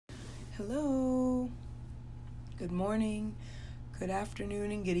Hello, good morning, good afternoon,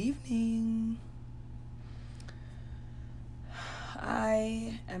 and good evening.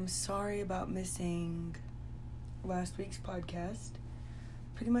 I am sorry about missing last week's podcast.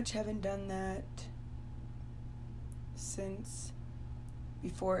 Pretty much haven't done that since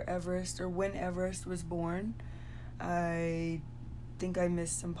before Everest or when Everest was born. I think I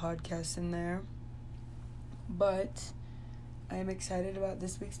missed some podcasts in there, but I am excited about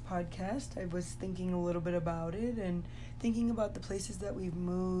this week's podcast. I was thinking a little bit about it and thinking about the places that we've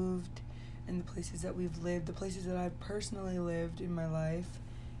moved and the places that we've lived, the places that I've personally lived in my life.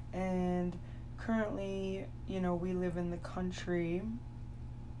 And currently, we live in the country.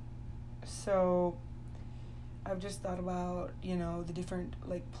 So I've just thought about, the different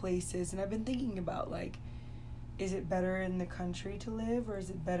places, and I've been thinking about is it better in the country to live or is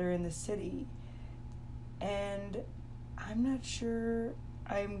it better in the city? And I'm not sure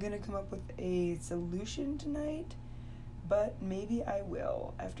I'm going to come up with a solution tonight, but maybe I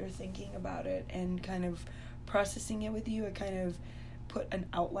will after thinking about it and kind of processing it with you. I kind of put an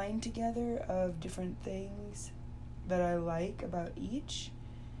outline together of different things that I like about each.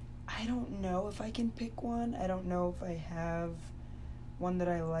 I don't know if I can pick one. I don't know if I have one that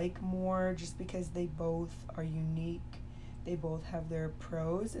I like more just because they both are unique. They both have their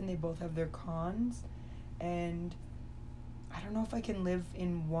pros and they both have their cons. And I don't know if I can live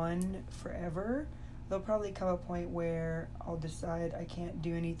in one forever. There'll probably come a point where I'll decide I can't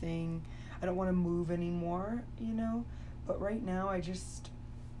do anything. I don't want to move anymore, But right now I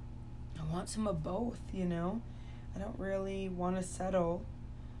want some of both, I don't really want to settle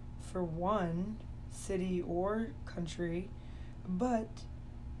for one city or country. But,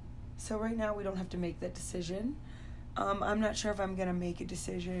 so right now we don't have to make that decision. I'm not sure if I'm going to make a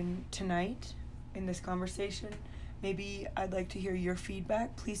decision tonight in this conversation. Maybe I'd like to hear your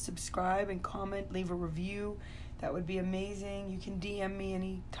feedback. Please subscribe and comment, leave a review. That would be amazing. You can DM me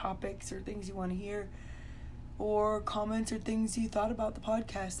any topics or things you want to hear, or comments or things you thought about the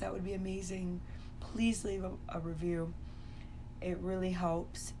podcast. That would be amazing. Please leave a review. It really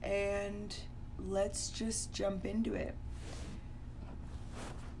helps. And let's just jump into it.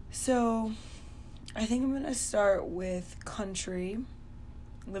 So, I think I'm going to start with country,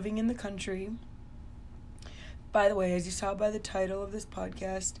 living in the country. By the way, as you saw by the title of this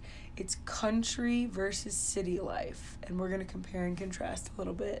podcast, it's country versus city life, and we're going to compare and contrast a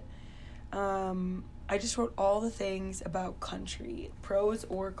little bit. I just wrote all the things about country, pros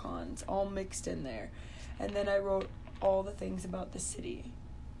or cons, all mixed in there, and then I wrote all the things about the city.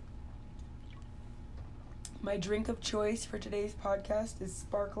 My drink of choice for today's podcast is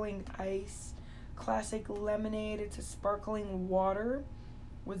sparkling ice, classic lemonade. It's a sparkling water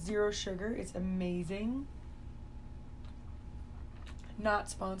with 0 sugar. It's amazing.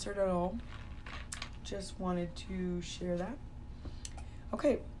 Not sponsored at all. Just wanted to share that.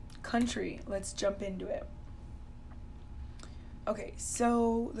 Okay, country. Let's jump into it. Okay,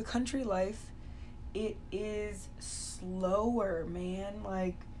 so the country life, it is slower, man.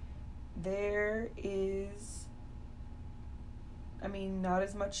 There is, not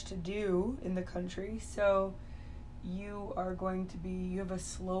as much to do in the country. So you have a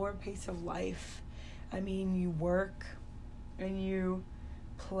slower pace of life. You work and you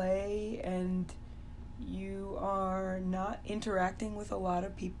play and you are not interacting with a lot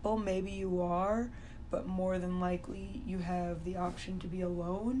of people. Maybe you are, but more than likely you have the option to be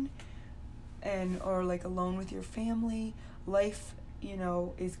alone or alone with your family. Life,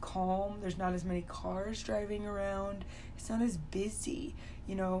 is calm. There's not as many cars driving around. It's not as busy.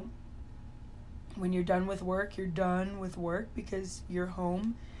 When you're done with work, you're done with work because you're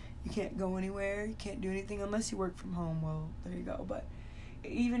home. You can't go anywhere. You can't do anything unless you work from home. Well, there you go. But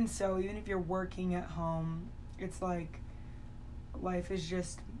even so, even if you're working at home, it's like life is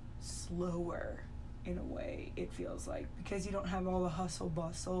just slower in a way, it feels like, because you don't have all the hustle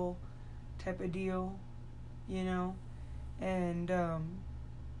bustle type of deal, And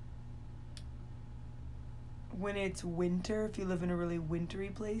when it's winter, if you live in a really wintry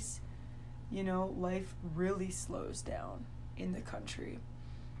place, life really slows down in the country.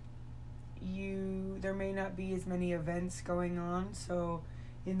 There may not be as many events going on, so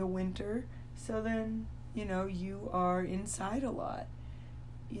in the winter, so then, you are inside a lot,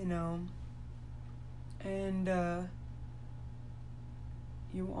 and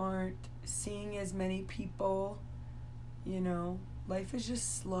you aren't seeing as many people, life is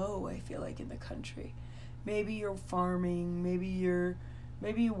just slow, I feel like, in the country. Maybe you're farming, maybe you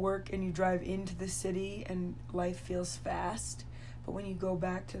work and you drive into the city and life feels fast, but when you go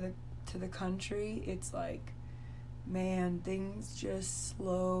back to the country, it's like man, things just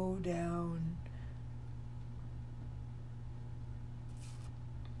slow down.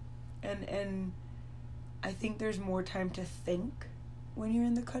 And I think there's more time to think when you're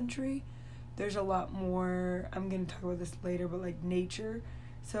in the country. There's a lot more, I'm going to talk about this later, but like nature.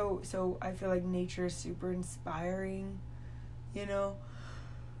 So I feel like nature is super inspiring, you know?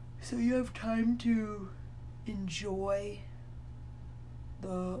 So you have time to enjoy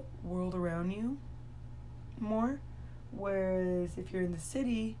the world around you more. Whereas if you're in the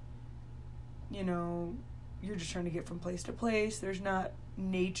city, you know, you're just trying to get from place to place. There's not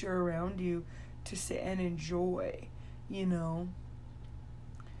nature around you to sit and enjoy, you know,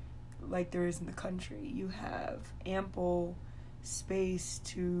 like there is in the country. You have ample space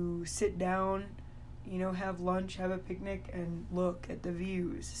to sit down, you know, have lunch, have a picnic, and look at the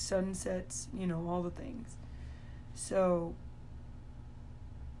views, sunsets, you know, all the things. So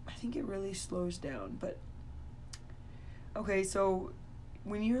I think it really slows down. But okay, so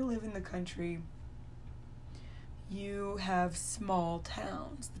when you live in the country, you have small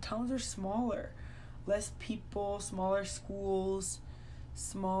towns. The towns are smaller, less people, smaller schools,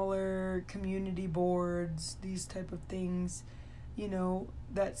 smaller community boards, these type of things. You know,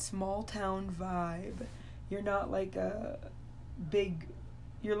 that small town vibe. You're not like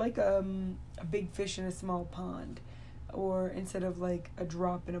you're like a big fish in a small pond, or instead of like a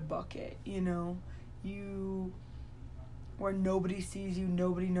drop in a bucket, you know, where nobody sees you,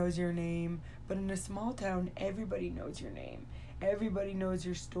 nobody knows your name. But in a small town, everybody knows your name. Everybody knows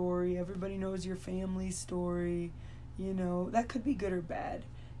your story. Everybody knows your family's story. You know, that could be good or bad.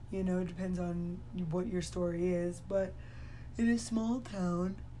 You know, it depends on what your story is. But in a small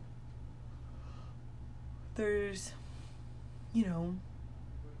town, there's, you know,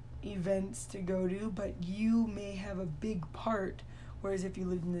 events to go to, but you may have a big part. Whereas if you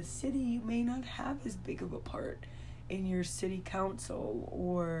lived in the city, you may not have as big of a part in your city council,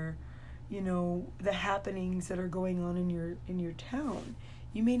 or, you know, the happenings that are going on in your town.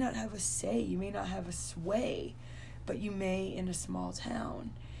 You may not have a say, you may not have a sway, but you may in a small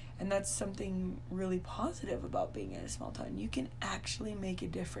town. And that's something really positive about being in a small town. You can actually make a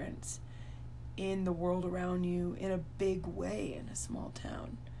difference in the world around you in a big way in a small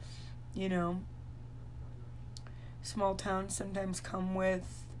town. You know, small towns sometimes come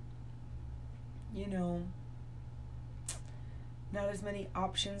with, you know, not as many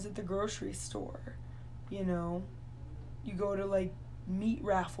options at the grocery store. You know, you go to like meat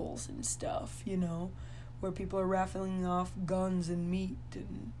raffles and stuff, you know, where people are raffling off guns and meat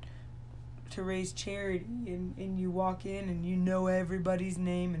and to raise charity, and you walk in and you know everybody's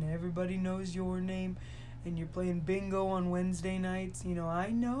name and everybody knows your name, and you're playing bingo on Wednesday nights, you know, I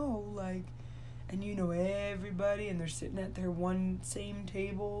know, like, and you know everybody, and they're sitting at their same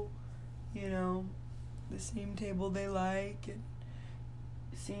table, you know, the same table they like, and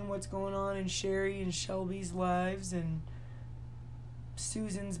seeing what's going on in Sherry and Shelby's lives, and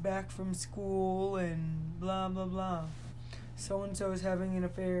Susan's back from school, and blah, blah, blah. So-and-so is having an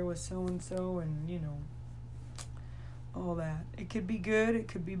affair with so-and-so, and, you know, all that. It could be good, it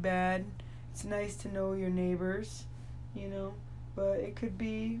could be bad. It's nice to know your neighbors, you know, but it could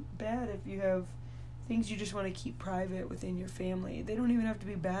be bad if you have things you just want to keep private within your family. They don't even have to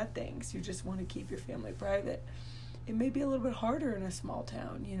be bad things. You just want to keep your family private. It may be a little bit harder in a small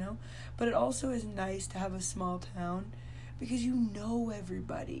town, you know, but it also is nice to have a small town because you know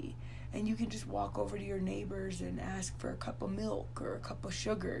everybody, and you can just walk over to your neighbors and ask for a cup of milk or a cup of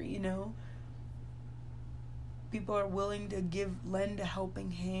sugar, you know. People are willing to lend a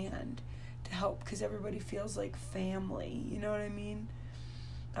helping hand to help because everybody feels like family, you know what I mean?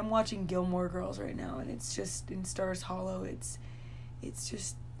 I'm watching Gilmore Girls right now, and it's just in Stars Hollow. It's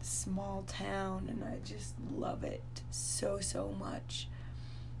just a small town, and I just love it so much.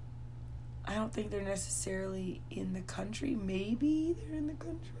 I don't think they're necessarily in the country. Maybe they're in the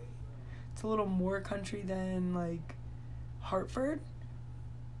country. It's a little more country than, like, Hartford.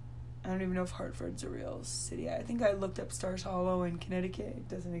 I don't even know if Hartford's a real city. I think I looked up Stars Hollow in Connecticut. It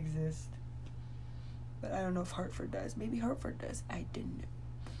doesn't exist. But I don't know if Hartford does. Maybe Hartford does. I didn't know.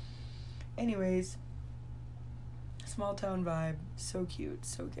 Anyways, small town vibe. So cute.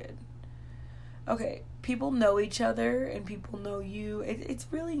 So good. Okay, people know each other and people know you. It's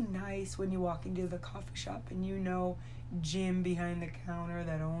really nice when you walk into the coffee shop and you know Jim behind the counter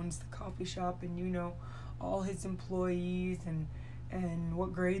that owns the coffee shop, and you know all his employees and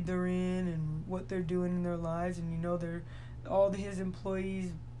what grade they're in and what they're doing in their lives, and you know all his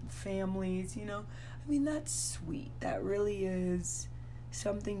employees' families, you know. I mean, that's sweet. That really is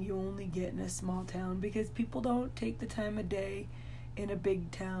something you only get in a small town, because people don't take the time of day in a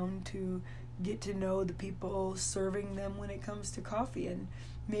big town to get to know the people serving them when it comes to coffee. And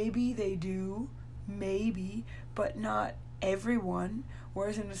maybe they do, maybe, but not everyone.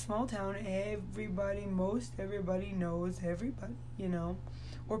 Whereas in a small town, everybody knows everybody,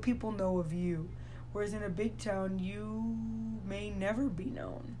 or people know of you. Whereas in a big town, you may never be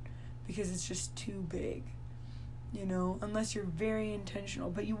known because it's just too big, unless you're very intentional.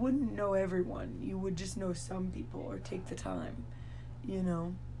 But you wouldn't know everyone. You would just know some people or take the time,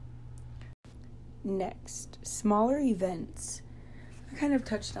 Next, smaller events. I kind of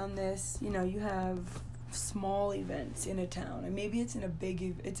touched on this. You have small events in a town, and maybe it's a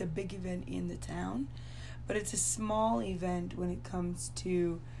big event in the town, but it's a small event when it comes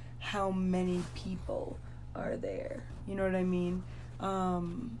to how many people are there. You know what I mean?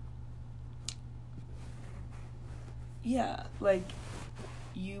 Yeah, like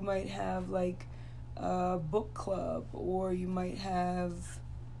you might have like a book club, or you might have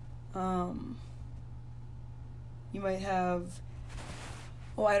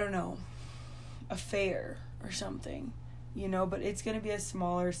I don't know, a fair or something, but it's going to be a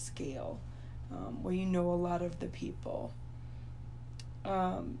smaller scale, where a lot of the people.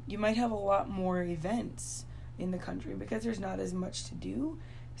 You might have a lot more events in the country because there's not as much to do.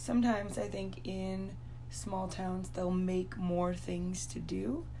 Sometimes I think in small towns they'll make more things to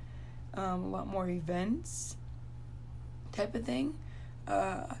do, a lot more events type of thing,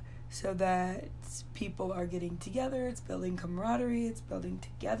 so that people are getting together. It's building camaraderie, it's building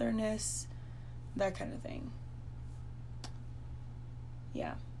togetherness, that kind of thing.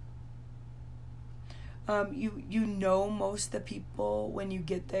 Yeah. You know most of the people when you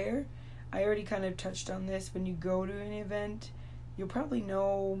get there. I already kind of touched on this. When you go to an event, you'll probably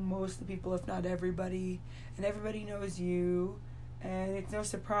know most of the people, if not everybody, and everybody knows you, and it's no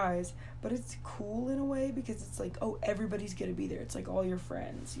surprise, but it's cool in a way because it's like, oh, everybody's gonna be there. It's like all your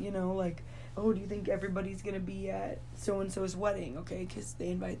friends, like, oh, do you think everybody's gonna be at so-and-so's wedding? Okay, because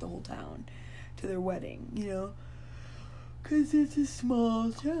they invite the whole town to their wedding, because it's a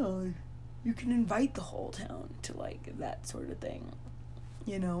small town. You can invite the whole town to, like, that sort of thing,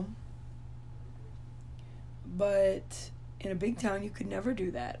 But in a big town, you could never do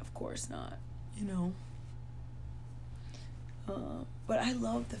that. Of course not, But I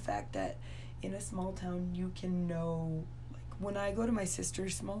love the fact that in a small town, you can know, like, when I go to my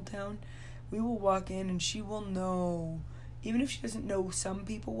sister's small town, we will walk in and she will know, even if she doesn't know some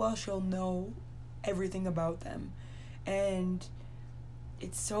people well, she'll know everything about them. And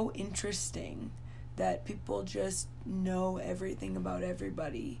it's so interesting that people just know everything about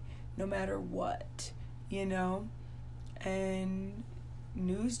everybody, no matter what, and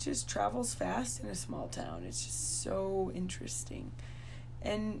news just travels fast in a small town. It's just so interesting.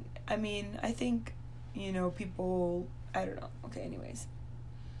 And, I mean, I think, people, I don't know. Okay, anyways.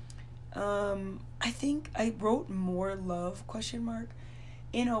 I think I wrote more love, ?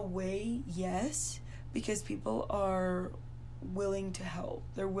 In a way, yes, because people are willing to help.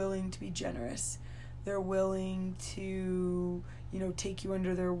 They're willing to be generous. They're willing to, take you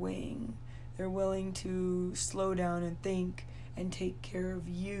under their wing. They're willing to slow down and think and take care of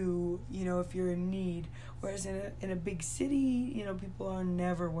you, if you're in need. Whereas in a big city, people are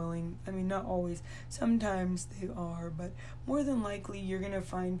never willing. I mean, not always. Sometimes they are, but more than likely you're going to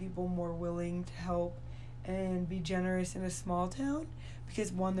find people more willing to help and be generous in a small town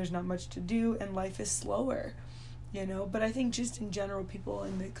because, one, there's not much to do and life is slower. But I think just in general, people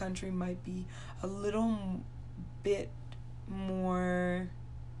in the country might be a little bit more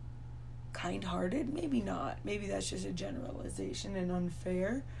kind-hearted. Maybe not. Maybe that's just a generalization and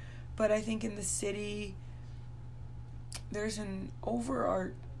unfair. But I think in the city, there's an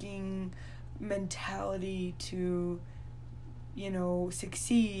overarching mentality to,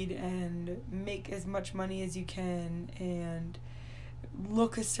 succeed and make as much money as you can and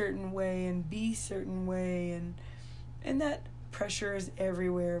look a certain way and be a certain way, and that pressure is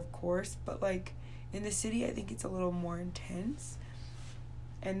everywhere, of course, but like in the city, I think it's a little more intense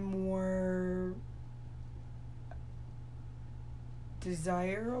and more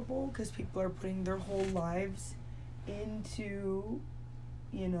desirable because people are putting their whole lives into,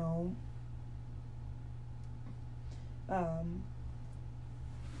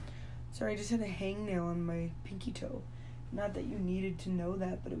 sorry, I just had a hangnail on my pinky toe. Not that you needed to know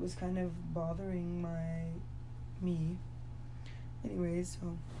that, but it was kind of bothering me. Anyways,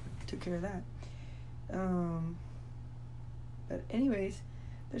 so I took care of that. But anyways,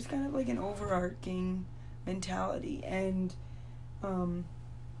 there's kind of like an overarching mentality, and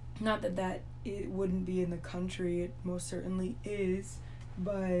not that it wouldn't be in the country, it most certainly is,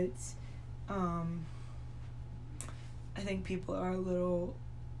 but I think people are a little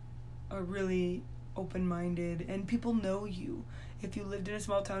are really open-minded, and people know you. If you lived in a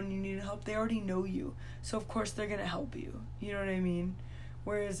small town and you needed help, they already know you. So of course they're gonna help you. You know what I mean?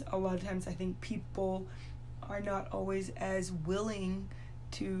 Whereas a lot of times I think people are not always as willing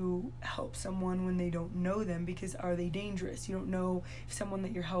to help someone when they don't know them, because are they dangerous? You don't know if someone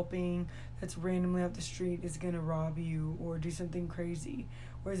that you're helping that's randomly out the street is gonna rob you or do something crazy.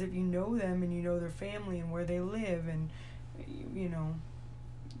 Whereas if you know them and you know their family and where they live, and you know,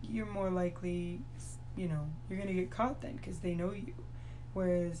 you're more likely, you know, you're gonna get caught then because they know you.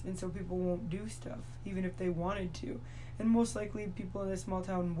 Whereas, and so people won't do stuff even if they wanted to, and most likely people in a small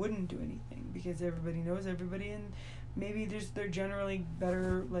town wouldn't do anything because everybody knows everybody, and maybe they're generally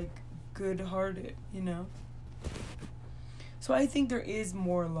better, like, good-hearted, you know. So I think there is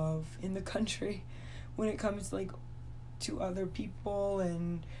more love in the country when it comes, like, to other people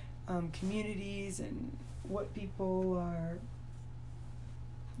and communities and what people are,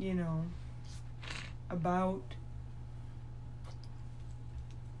 you know, about.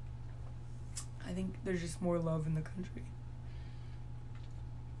 I think there's just more love in the country.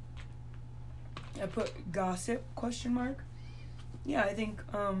 I put gossip, ? Yeah, I think,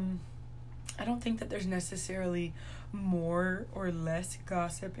 I don't think that there's necessarily more or less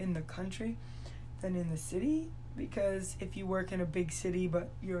gossip in the country than in the city, because if you work in a big city but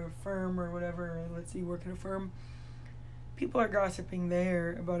you're a firm or whatever, or let's say you work in a firm, people are gossiping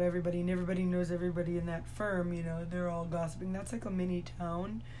there about everybody, and everybody knows everybody in that firm, you know, they're all gossiping. That's like a mini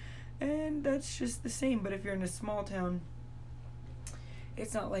town, and that's just the same. But if you're in a small town,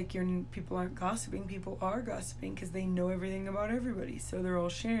 it's not like people aren't gossiping. People are gossiping because they know everything about everybody, so they're all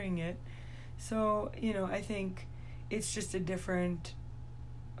sharing it. So, you know, I think it's just a different,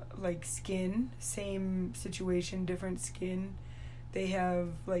 like, skin, same situation, different skin. They have,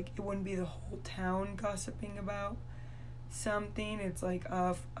 like, it wouldn't be the whole town gossiping about something. It's like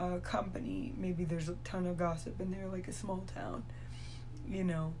a company, maybe there's a ton of gossip in there, like a small town, you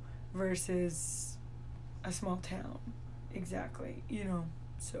know, versus a small town. Exactly, you know.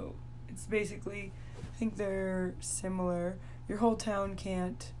 So it's basically, I think they're similar. Your whole town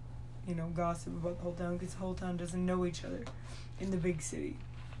can't, you know, gossip about the whole town because the whole town doesn't know each other in the big city.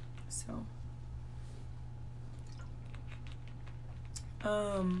 So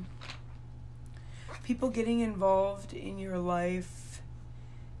people getting involved in your life,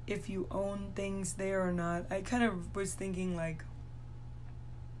 if you own things there or not. I kind of was thinking, like,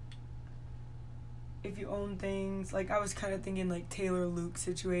 if you own things, like, I was kind of thinking, like, Taylor Luke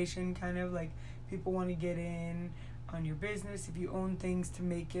situation, kind of, like, people want to get in on your business if you own things to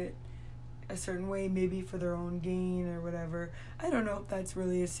make it a certain way, maybe for their own gain or whatever. I don't know if that's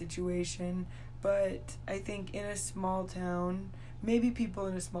really a situation, but I think in a small town, maybe people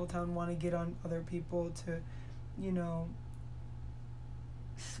in a small town want to get on other people to, you know,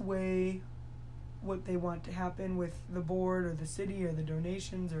 sway what they want to happen with the board or the city or the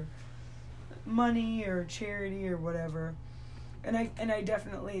donations or money or charity or whatever. And I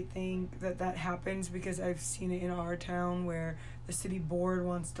definitely think that happens because I've seen it in our town where the city board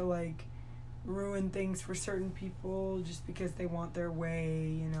wants to, like, ruin things for certain people just because they want their way,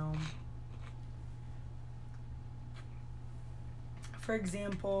 you know. For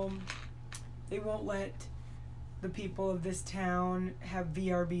example, they won't let the people of this town have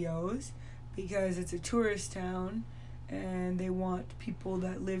VRBOs because it's a tourist town, and they want people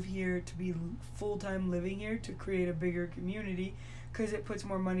that live here to be full-time living here to create a bigger community because it puts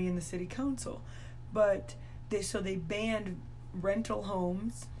more money in the city council. But they banned rental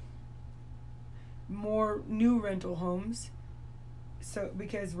homes, more new rental homes, so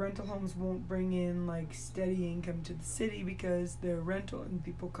because rental homes won't bring in, like, steady income to the city because they're rental and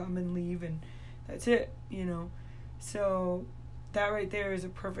people come and leave and that's it, you know. So that right there is a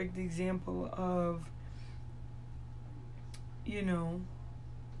perfect example of, you know,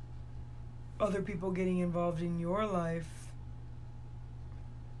 other people getting involved in your life,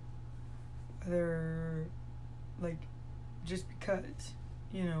 whether, like, just because,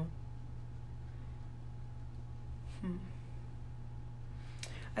 you know.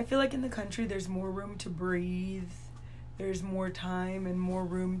 I feel like in the country there's more room to breathe, there's more time and more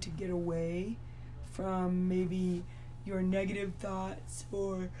room to get away from maybe your negative thoughts,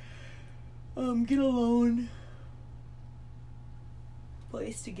 or get alone.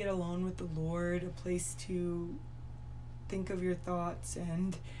 Place to get alone with the Lord, a place to think of your thoughts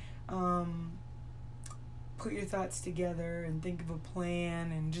and put your thoughts together and think of a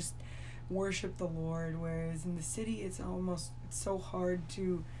plan and just worship the Lord. Whereas in the city it's so hard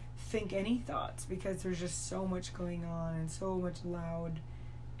to think any thoughts because there's just so much going on and so much loud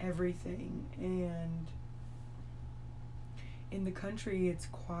everything, and in the country it's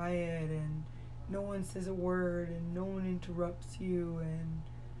quiet and no one says a word and no one interrupts you, and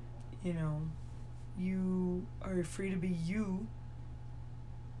you are free to be you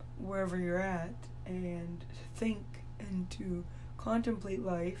wherever you're at and to think and to contemplate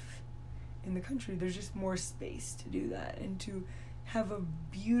life. In the country there's just more space to do that and to have a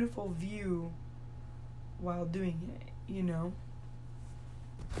beautiful view while doing it.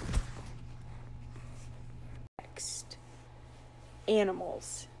 Next,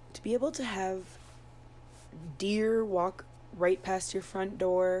 animals. To be able to have deer walk right past your front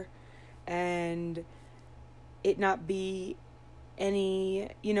door and it not be any,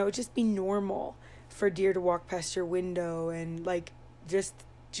 just be normal for deer to walk past your window. And like just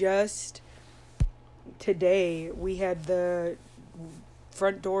today we had the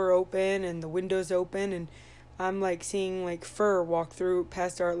front door open and the windows open, and I'm like seeing like fur walk through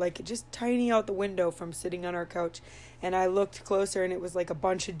past our, like just tiny out the window from sitting on our couch, and I looked closer and it was like a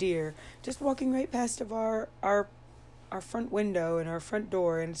bunch of deer just walking right past of our front window and our front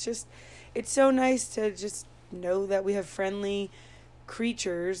door. And it's so nice to just know that we have friendly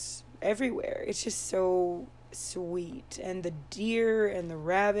creatures everywhere. It's just so sweet. And the deer and the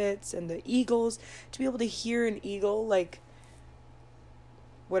rabbits and the eagles, to be able to hear an eagle, like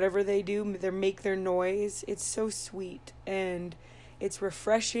whatever they do, they make their noise. It's so sweet and it's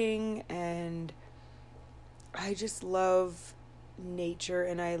refreshing, and I just love nature,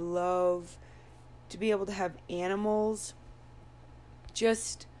 and I love to be able to have animals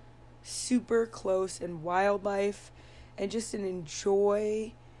just super close, and wildlife, and just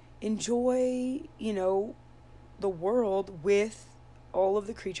enjoy the world with all of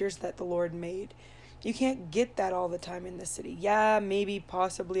the creatures that the Lord made. You can't get that all the time in the city. Yeah, maybe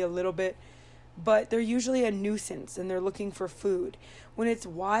possibly a little bit, but they're usually a nuisance and they're looking for food. When it's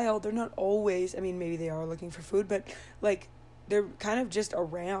wild, they're not always, maybe they are looking for food, but like they're kind of just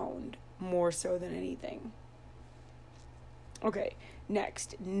around more so than anything. Okay,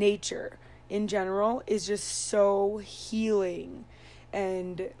 next, nature in general is just so healing.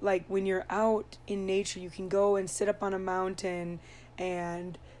 And like when you're out in nature, you can go and sit up on a mountain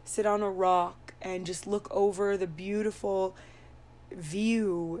and sit on a rock and just look over the beautiful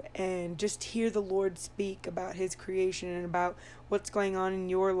view and just hear the Lord speak about his creation and about what's going on in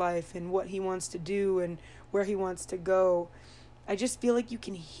your life and what he wants to do and where he wants to go. I just feel like you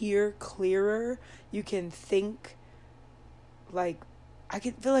can hear clearer. You can think, like, I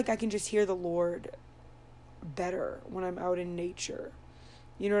can feel like I can just hear the Lord better when I'm out in nature.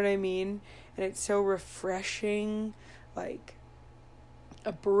 You know what I mean? And it's so refreshing. Like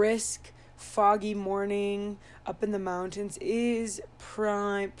a brisk, foggy morning up in the mountains is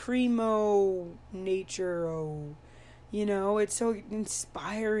primo nature. It's so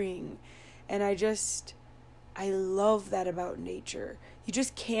inspiring. And I love that about nature. You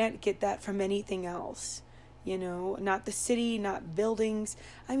just can't get that from anything else. Not the city, not buildings.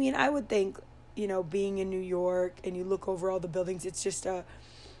 I would think, being in New York and you look over all the buildings, it's just a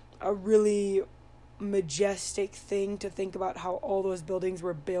really majestic thing to think about how all those buildings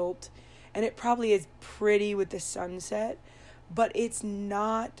were built. And it probably is pretty with the sunset, but it's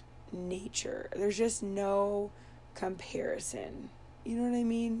not nature. There's just no comparison. You know what I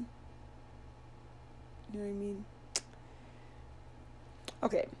mean?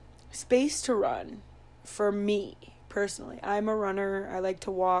 Okay, space to run. For me, personally, I'm a runner. I like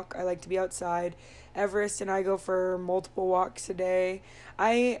to walk. I like to be outside. Everest and I go for multiple walks a day.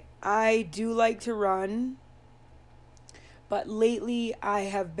 I do like to run, but lately I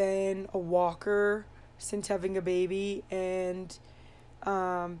have been a walker since having a baby, and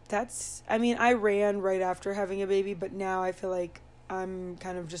I ran right after having a baby, but now I feel like I'm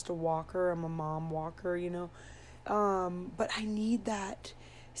kind of just a walker. I'm a mom walker, but I need that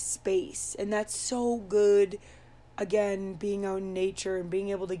space, and that's so good. Again, being out in nature and being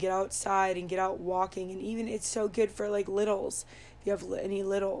able to get outside and get out walking, and even it's so good for like littles. If you have any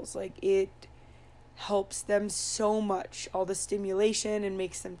littles, like it helps them so much, all the stimulation, and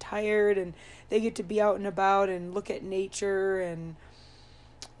makes them tired, and they get to be out and about and look at nature and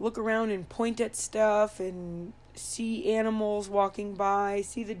look around and point at stuff and see animals walking by,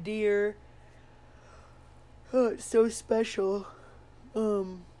 see the deer. Oh, it's so special.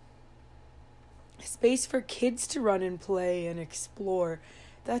 Space for kids to run and play and explore.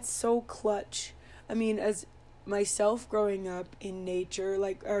 That's so clutch. As myself growing up in nature,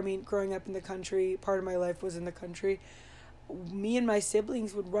 growing up in the country, part of my life was in the country. Me and my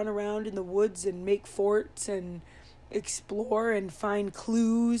siblings would run around in the woods and make forts and explore and find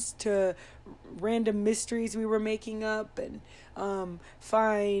clues to random mysteries we were making up, and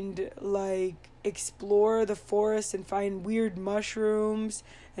explore the forest and find weird mushrooms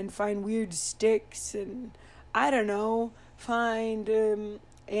and find weird sticks, and I don't know, find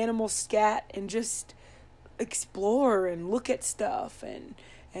animal scat and just explore and look at stuff and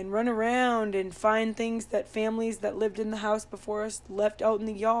run around and find things that families that lived in the house before us left out in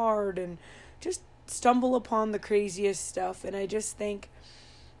the yard, and just stumble upon the craziest stuff. And I just think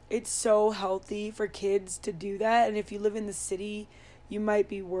it's so healthy for kids to do that. And if you live in the city, you might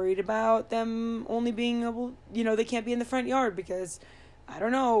be worried about them only being able, they can't be in the front yard because, I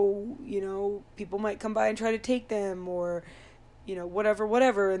don't know, people might come by and try to take them, or,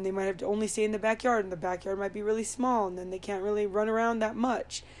 whatever, and they might have to only stay in the backyard, and the backyard might be really small, and then they can't really run around that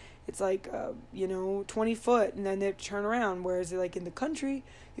much. It's like, 20 foot, and then they have to turn around, whereas, like, in the country,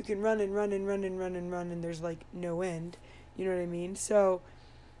 you can run and run and run and run and run, and there's, like, no end. You know what I mean? So,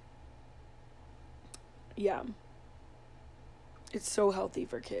 yeah. It's so healthy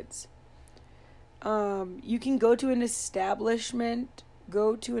for kids. You can go to an establishment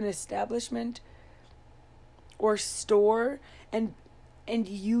or store, and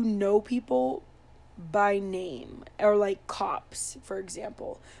people by name, or like cops, for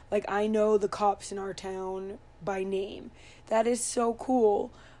example. Like, I know the cops in our town by name. That is so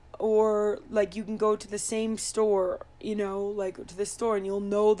cool. Or like, you can go to the same store, like to the store, and you'll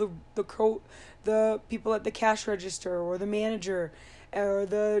know the people at the cash register, or the manager, or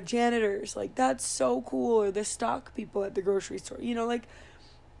the janitors. Like, that's so cool. Or the stock people at the grocery store, like,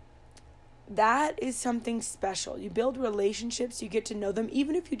 that is something special. You build relationships, you get to know them,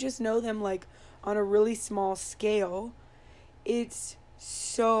 even if you just know them like on a really small scale. It's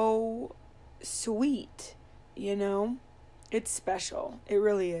so sweet, It's special. It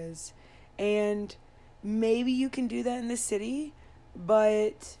really is. And maybe you can do that in the city,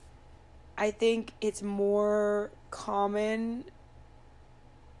 but I think it's more common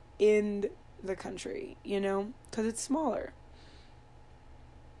in the country, because it's smaller.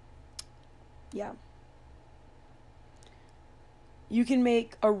 Yeah. You can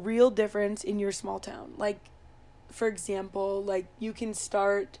make a real difference in your small town. Like, for example, like, you can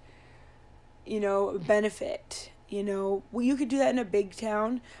start, benefit, well, you could do that in a big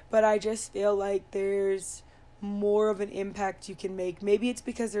town, but I just feel like there's more of an impact you can make. Maybe it's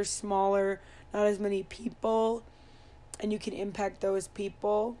because they're smaller, not as many people, and you can impact those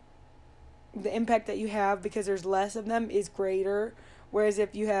people. The impact that you have because there's less of them is greater. Whereas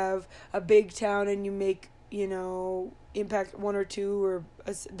if you have a big town and you make, impact one or two or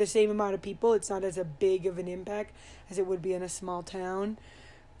the same amount of people, it's not as a big of an impact as it would be in a small town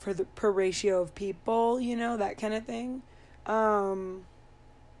per ratio of people, that kind of thing. I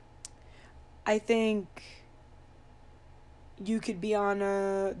think you could be on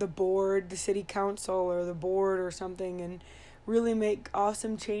the board, the city council or the board or something, and really make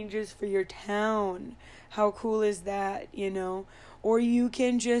awesome changes for your town. How cool is that, Or you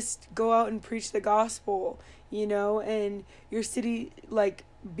can just go out and preach the gospel, and your city, like,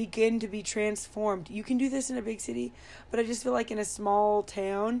 begin to be transformed. You can do this in a big city, but I just feel like in a small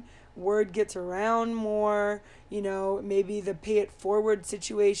town, word gets around more, maybe the pay it forward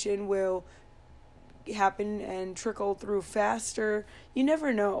situation will happen and trickle through faster. You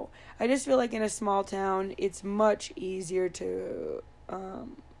never know. I just feel like in a small town, it's much easier to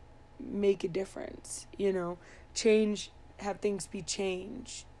make a difference, change, have things be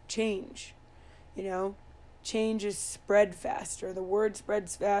change, change is spread faster. The word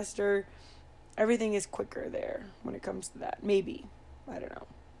spreads faster. Everything is quicker there when it comes to that. Maybe. I don't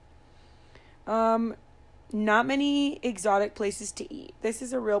know. Not many exotic places to eat. This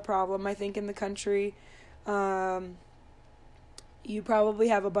is a real problem, I think, in the country. You probably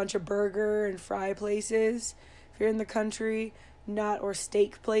have a bunch of burger and fry places if you're in the country, or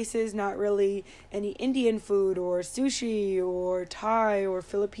steak places, not really any Indian food or sushi or Thai or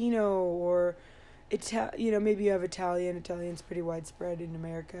Filipino or maybe you have Italian. Italian's pretty widespread in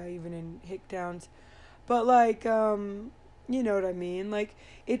America, even in hick towns. But like, you know what I mean? Like,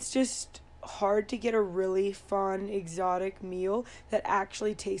 it's just hard to get a really fun, exotic meal that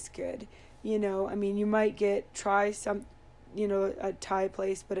actually tastes good. I mean, you might try some, a Thai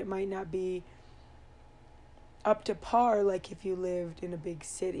place, but it might not be up to par like if you lived in a big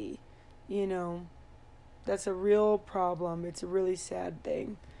city. That's a real problem. It's a really sad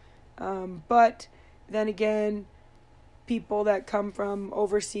thing. But then again, people that come from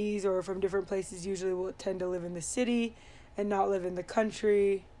overseas or from different places usually will tend to live in the city and not live in the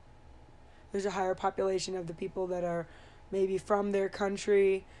country. There's a higher population of the people that are maybe from their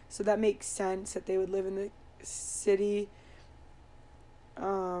country, so that makes sense that they would live in the city.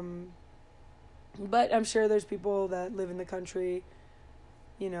 But I'm sure there's people that live in the country,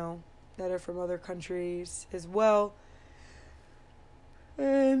 that are from other countries as well.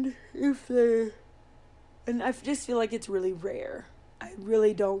 And I just feel like it's really rare. I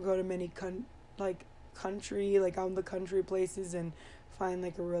really don't go to many country, like out in the country places and find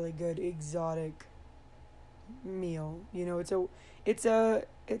like a really good exotic meal. It's a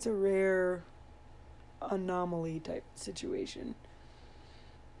rare anomaly type situation.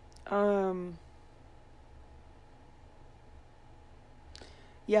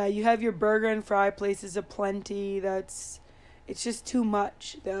 Yeah, you have your burger and fry places aplenty. It's just too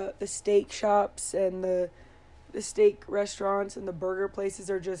much. The steak shops and the steak restaurants and the burger places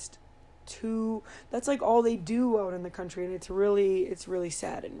are just too, that's like all they do out in the country, and it's really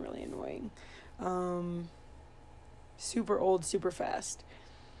sad and really annoying. Super old, super fast.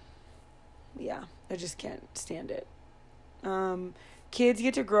 Yeah, I just can't stand it. Kids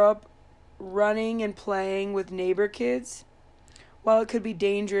get to grow up running and playing with neighbor kids, while it could be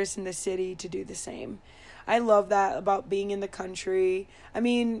dangerous in the city to do the same. I love that about being in the country. I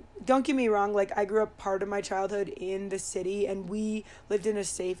mean, don't get me wrong, like I grew up part of my childhood in the city and we lived in a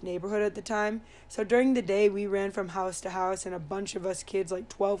safe neighborhood at the time. So during the day we ran from house to house and a bunch of us kids, like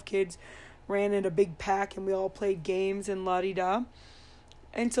 12 kids, ran in a big pack and we all played games and la-di-da.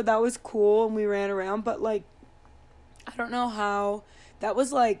 And so that was cool and we ran around, but like I don't know how that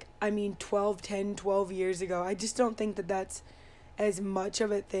was 12 years ago. I just don't think that that's as much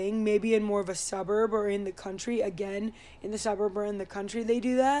of a thing. Maybe in more of a suburb or in the country. Again, in the suburb or in the country they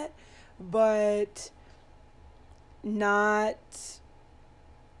do that, but not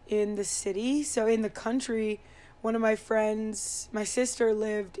in the city. So in the country, one of my friends, my sister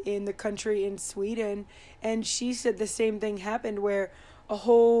lived in the country in Sweden, and she said the same thing happened where a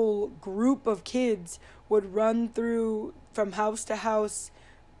whole group of kids would run through from house to house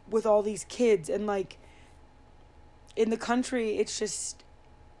with all these kids, and like in the country it's just,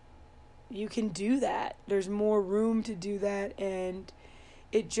 you can do that. There's more room to do that, and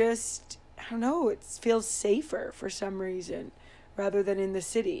it just, I don't know, it feels safer for some reason rather than in the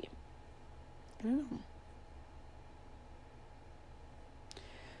city. I don't know.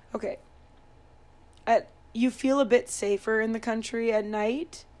 Okay. You feel a bit safer in the country at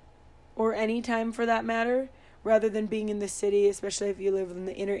night, or any time for that matter, rather than being in the city, especially if you live in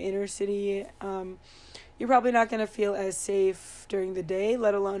the inner city. You're probably not going to feel as safe during the day,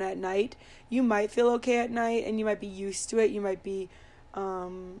 let alone at night. You might feel okay at night, and you might be used to it. You might be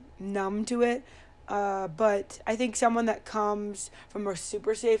numb to it. But I think someone that comes from a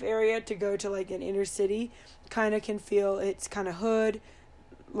super safe area to go to like an inner city kind of can feel it's kind of hood,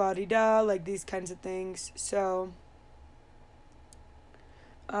 la-di-da, like these kinds of things. So,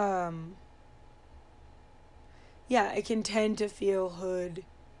 yeah, it can tend to feel hood,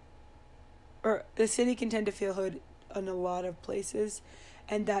 or the city can tend to feel hood in a lot of places,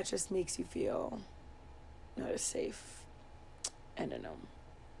 and that just makes you feel not as safe. I don't know.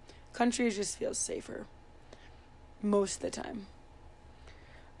 Country just feels safer most of the time.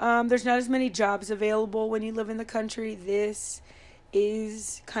 There's not as many jobs available when you live in the country. This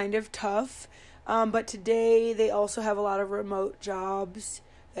is kind of tough. But today they also have a lot of remote jobs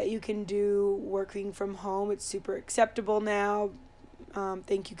that you can do working from home. It's super acceptable now.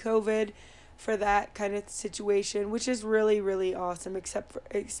 Thank you, COVID, for that kind of situation, which is really, really awesome,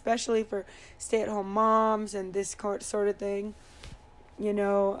 especially for stay-at-home moms and this sort of thing.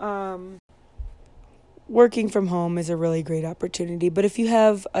 Working from home is a really great opportunity. But if you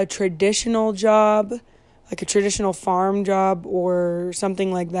have a traditional job, like a traditional farm job or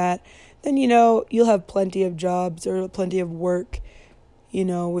something like that, then, you'll have plenty of jobs or plenty of work,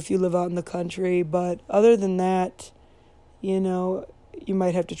 if you live out in the country. But other than that, you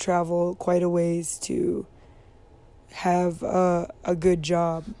might have to travel quite a ways to have a good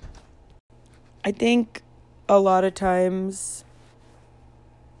job. I think a lot of times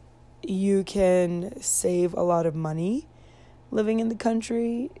you can save a lot of money living in the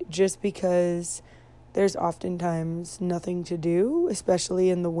country just because there's oftentimes nothing to do, especially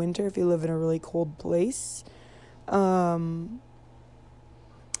in the winter if you live in a really cold place. You're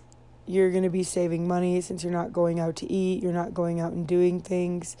going to be saving money since you're not going out to eat, you're not going out and doing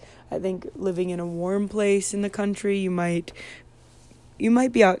things. I think living in a warm place in the country, you might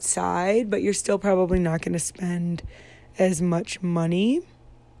be outside, but you're still probably not going to spend as much money.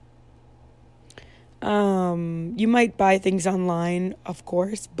 You might buy things online, of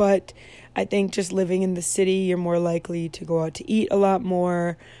course, but I think just living in the city, you're more likely to go out to eat a lot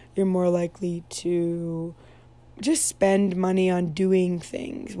more. You're more likely to just spend money on doing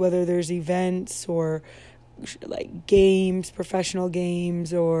things, whether there's events or like games, professional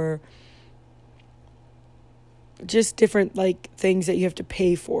games, or just different like things that you have to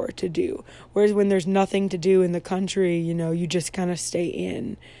pay for to do. Whereas when there's nothing to do in the country, you just kind of stay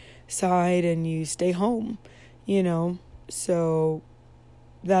inside and you stay home, so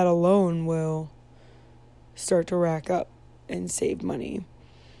that alone will start to rack up and save money.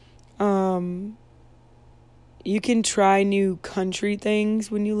 You can try new country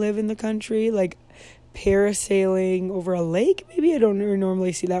things when you live in the country, like parasailing over a lake. Maybe I don't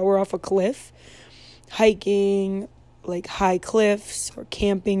normally see that. We're off a cliff. Hiking, like high cliffs, or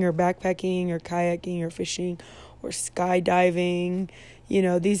camping, or backpacking, or kayaking, or fishing, or skydiving.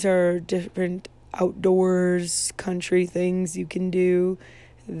 These are different outdoors country things you can do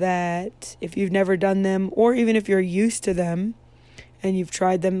that if you've never done them, or even if you're used to them and you've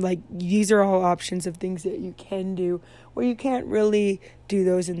tried them, like these are all options of things that you can do where you can't really do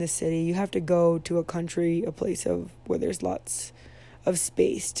those in the city. You have to go to a country, a place where there's lots of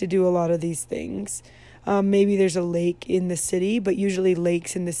space to do a lot of these things. Maybe there's a lake in the city, but usually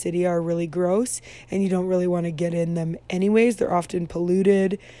lakes in the city are really gross and you don't really want to get in them anyways. They're often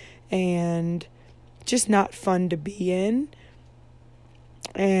polluted and just not fun to be in,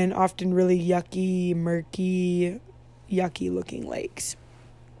 and often really yucky, murky, yucky looking lakes.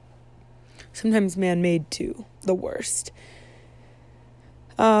 Sometimes man-made too, the worst.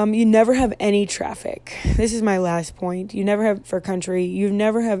 You never have any traffic. This is my last point. You never have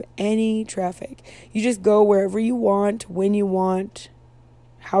any traffic. You just go wherever you want, when you want,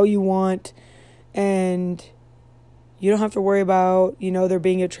 how you want, and you don't have to worry about, there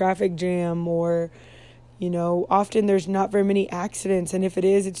being a traffic jam, or, often there's not very many accidents, and if it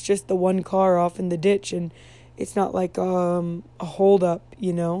is, it's just the one car off in the ditch, and it's not like a holdup,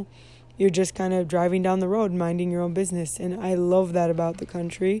 You're just kind of driving down the road, minding your own business. And I love that about the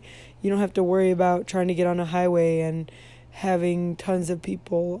country. You don't have to worry about trying to get on a highway and having tons of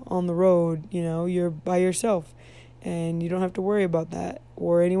people on the road. You're by yourself. And you don't have to worry about that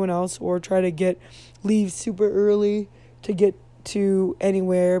or anyone else, or try to leave super early to get to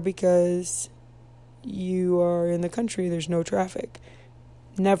anywhere because you are in the country. There's no traffic.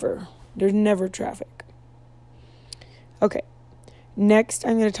 Never. There's never traffic. Okay. Next,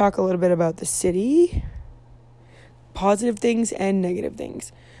 I'm going to talk a little bit about the city, positive things and negative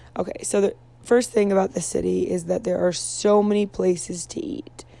things. Okay, so the first thing about the city is that there are so many places to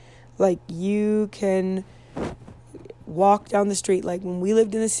eat. Like, you can walk down the street. Like, when we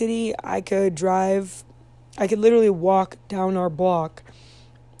lived in the city, I could literally walk down our block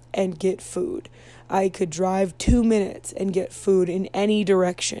and get food. I could drive 2 minutes and get food in any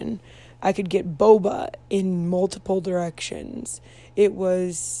direction. I could get boba in multiple directions. It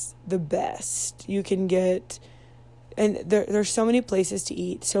was the best. You can get, and there's so many places to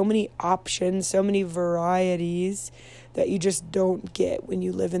eat, so many options, so many varieties that you just don't get when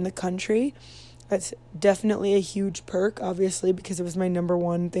you live in the country. That's definitely a huge perk, obviously, because it was my number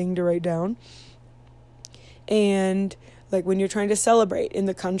one thing to write down. And like when you're trying to celebrate in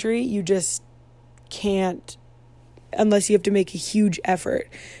the country, you just can't, unless you have to make a huge effort,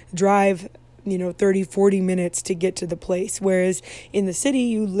 drive 30, 40 minutes to get to the place. Whereas in the city,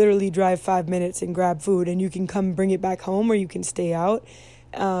 you literally drive 5 minutes and grab food, and you can come bring it back home, or you can stay out.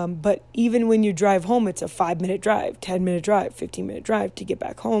 But even when you drive home, it's a 5-minute drive, 10-minute drive, 15-minute drive to get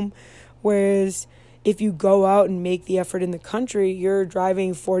back home. Whereas if you go out and make the effort in the country, you're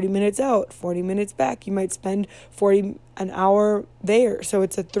driving 40 minutes out, 40 minutes back. You might spend an hour there. So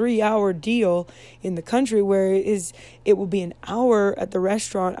it's a 3-hour deal in the country, where it will be an hour at the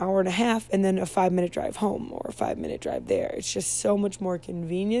restaurant, hour and a half, and then a 5-minute drive home or a 5-minute drive there. It's just so much more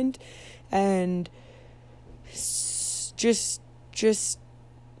convenient and just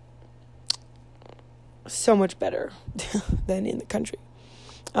so much better than in the country.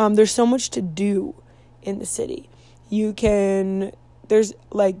 There's so much to do in the city. There's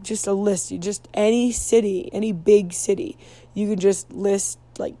like just a list. Any city, any big city, you can just list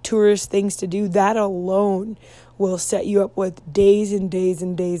like tourist things to do. That alone will set you up with days and days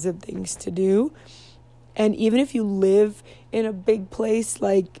and days of things to do. And even if you live in a big place,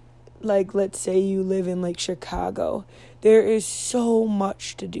 like let's say you live in like Chicago, there is so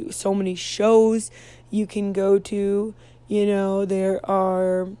much to do. So many shows you can go to. There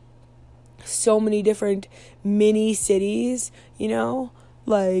are so many different mini cities,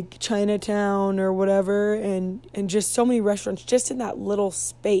 like Chinatown or whatever, and just so many restaurants just in that little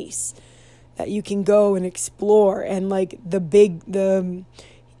space that you can go and explore. And like the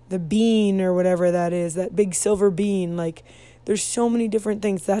bean or whatever that is, that big silver bean, like there's so many different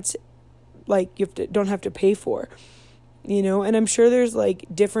things that's like don't have to pay for, and I'm sure there's like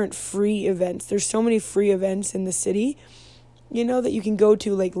different free events. There's so many free events in the city that you can go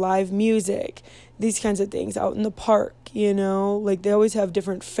to, like live music, these kinds of things out in the park, like they always have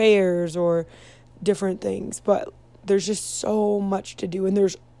different fairs or different things, but there's just so much to do, and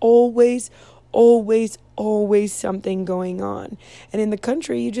there's always something going on. And in the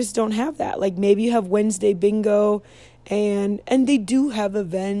country, you just don't have that. Like maybe you have Wednesday bingo, and they do have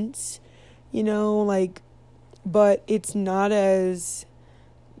events, like, but it's not as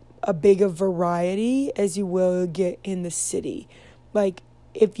a big a variety as you will get in the city. Like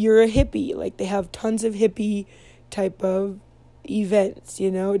if you're a hippie, like they have tons of hippie type of events,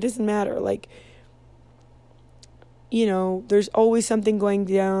 it doesn't matter. Like, there's always something going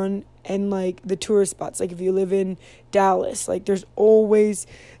down. And like the tourist spots, like if you live in Dallas, like there's always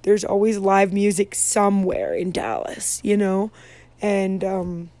live music somewhere in Dallas,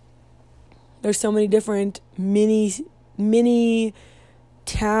 and there's so many different mini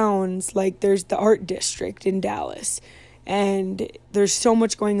towns. Like there's the art district in Dallas, and there's so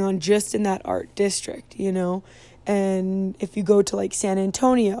much going on just in that art district, and if you go to like San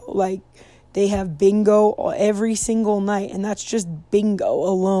Antonio, like they have bingo every single night, and that's just bingo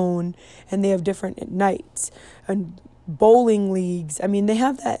alone, and they have different nights and bowling leagues. I mean, they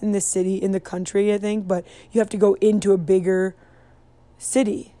have that in the city, in the country, I think, but you have to go into a bigger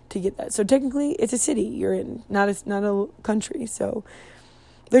city to get that. So technically it's a city you're in, not a country. So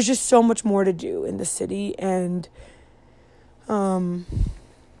there's just so much more to do in the city, and I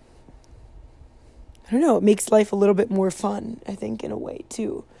don't know, it makes life a little bit more fun, I think, in a way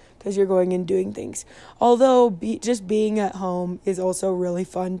too, because you're going and doing things. Although just being at home is also really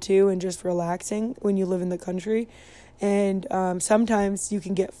fun too, and just relaxing when you live in the country. And sometimes you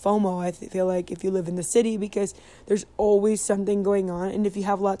can get FOMO, I feel like, if you live in the city, because there's always something going on. And if you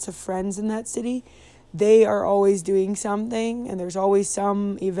have lots of friends in that city, they are always doing something, and there's always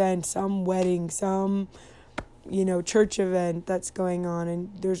some event, some wedding, some church event that's going on, and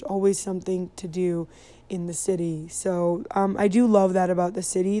there's always something to do in the city. So I do love that about the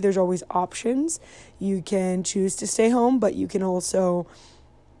city. There's always options. You can choose to stay home, but you can also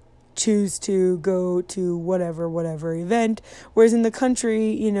choose to go to whatever event. Whereas in the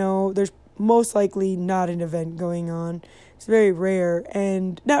country, there's most likely not an event going on. It's very rare,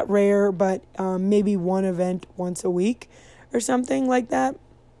 and not rare, but maybe one event once a week or something like that.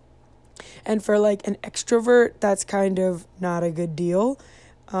 And for like an extrovert, that's kind of not a good deal.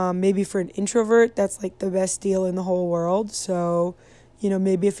 Maybe for an introvert, that's like the best deal in the whole world. So,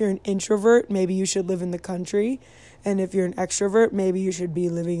 maybe if you're an introvert, maybe you should live in the country. And if you're an extrovert, maybe you should be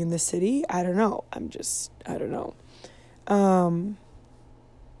living in the city. I don't know. I don't know.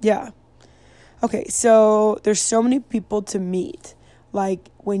 Yeah. Okay, so there's so many people to meet. Like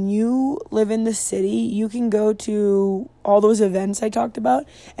when you live in the city, you can go to all those events I talked about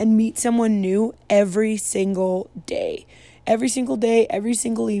and meet someone new every single day. Every single day, every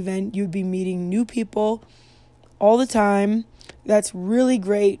single event, you'd be meeting new people all the time. That's really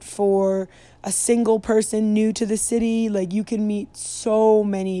great for a single person new to the city. Like you can meet so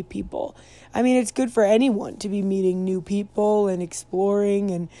many people. I mean, it's good for anyone to be meeting new people and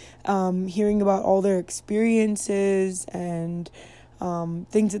exploring and hearing about all their experiences and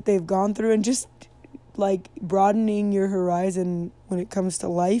things that they've gone through, and just like broadening your horizon when it comes to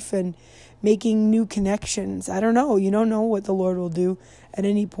life and making new connections. I don't know. You don't know what the Lord will do at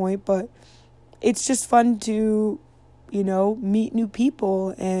any point, but it's just fun to, meet new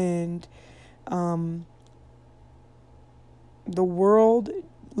people, and the world,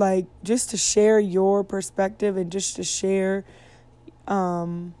 like just to share your perspective and just to share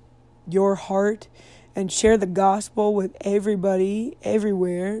your heart and share the gospel with everybody,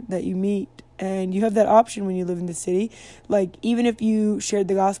 everywhere that you meet. And you have that option when you live in the city. Like, even if you shared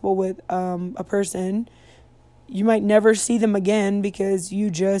the gospel with a person, you might never see them again because you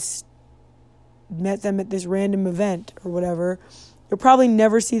just met them at this random event or whatever. You'll probably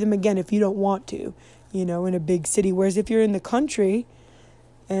never see them again if you don't want to, in a big city. Whereas if you're in the country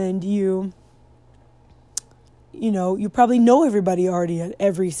and you probably know everybody already at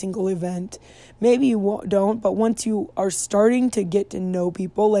every single event. Maybe you don't, but once you are starting to get to know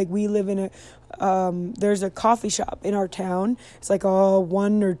people, like we live in there's a coffee shop in our town. It's like a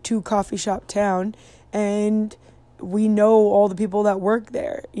 1 or 2 coffee shop town, and we know all the people that work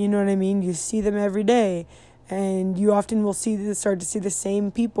there. You know what I mean? You see them every day, and you often will start to see the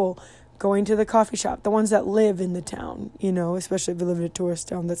same people going to the coffee shop, the ones that live in the town, especially if you live in a tourist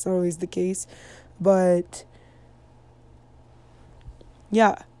town. That's not always the case, but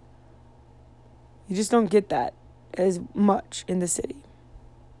yeah, you just don't get that as much in the city.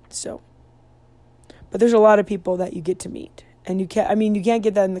 So, but there's a lot of people that you get to meet, and you can't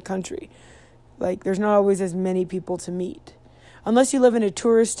get that in the country. Like, there's not always as many people to meet. unless you live in a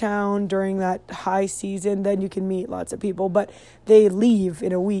tourist town during that high season, then you can meet lots of people, but they leave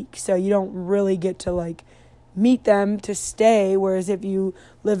in a week, so you don't really get to like meet them to stay. Whereas if you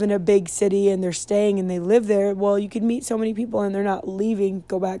live in a big city and they're staying and they live there, well, you can meet so many people and they're not leaving,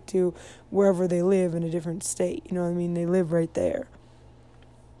 go back to wherever they live in a different state. You know what I mean? They live right there.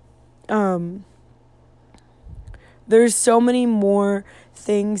 There's so many more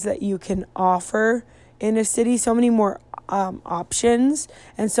things that you can offer in a city, so many more options,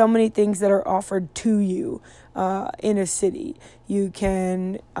 and so many things that are offered to you in a city. You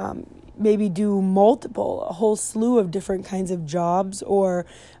can maybe do a whole slew of different kinds of jobs, or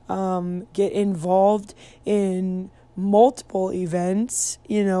get involved in multiple events,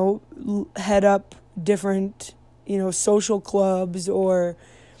 head up different, social clubs, or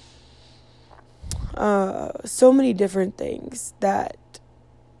so many different things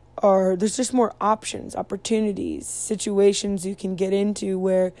there's just more options, opportunities, situations you can get into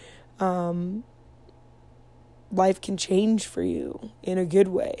where life can change for you in a good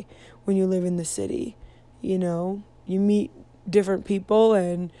way when you live in the city. You meet different people,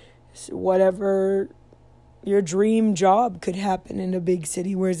 and whatever your dream job could happen in a big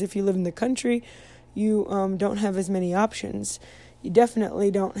city. Whereas if you live in the country, you don't have as many options. You definitely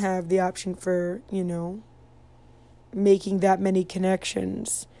don't have the option for, making that many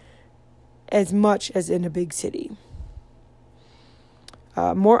connections as much as in a big city.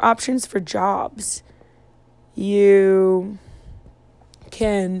 More options for jobs. You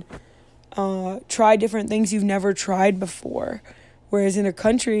can try different things you've never tried before. Whereas in the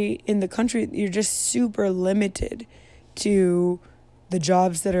country, you're just super limited to the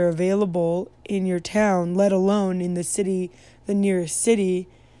jobs that are available in your town, let alone in the city, the nearest city.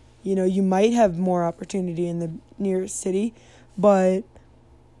 You might have more opportunity in the nearest city, but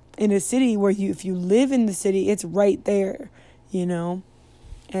in a city where if you live in the city, it's right there,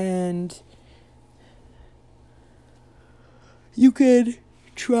 and you could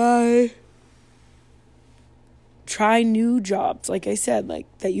try new jobs, like I said, like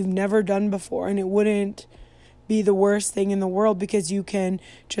that you've never done before, and it wouldn't be the worst thing in the world, because you can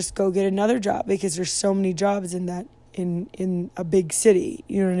just go get another job, because there's so many jobs in a big city,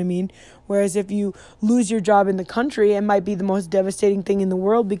 you know what I mean? Whereas if you lose your job in the country, it might be the most devastating thing in the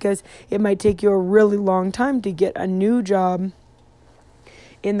world, because it might take you a really long time to get a new job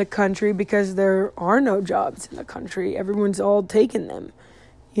in the country, because there are no jobs in the country. Everyone's all taking them,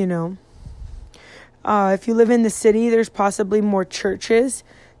 If you live in the city, there's possibly more churches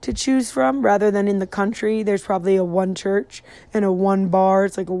to choose from, rather than in the country. There's probably a one church and a one bar.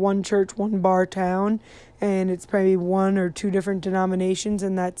 It's like a one church, one bar town, and it's probably one or two different denominations,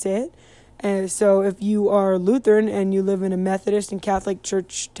 and that's it. And so if you are Lutheran and you live in a Methodist and Catholic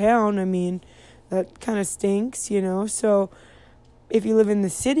church town, I mean, that kind of stinks, So if you live in the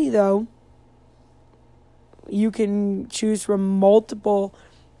city, though, you can choose from multiple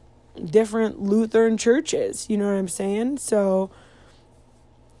different Lutheran churches, you know what I'm saying? So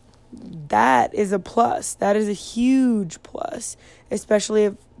that is a plus. That is a huge plus, especially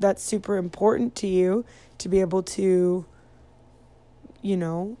if that's super important to you, to be able to,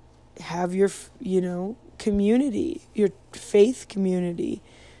 have your, community, your faith community,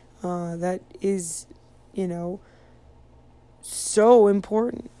 that is, so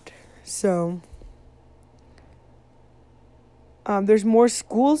important. So there's more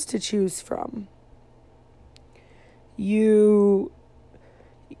schools to choose from. If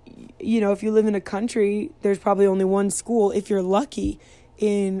you live in a country, there's probably only one school, if you're lucky,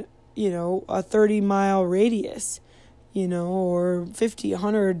 in, a 30-mile radius, or 50,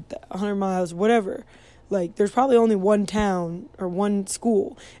 100 miles, whatever. Like, there's probably only one town or one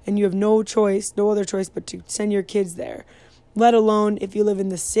school, and you have no other choice but to send your kids there. Let alone if you live in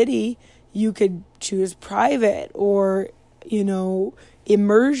the city, you could choose private, or,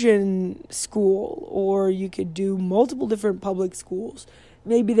 immersion school, or you could do multiple different public schools.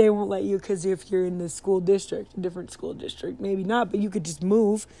 Maybe they won't let you, because if you're in the a different school district, maybe not, but you could just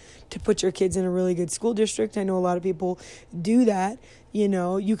move to put your kids in a really good school district. I know a lot of people do that.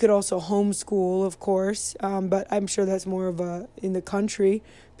 You could also homeschool, of course, but I'm sure that's more of in the country,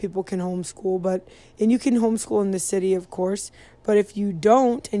 people can homeschool, and you can homeschool in the city, of course, but if you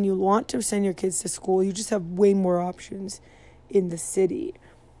don't and you want to send your kids to school, you just have way more options in the city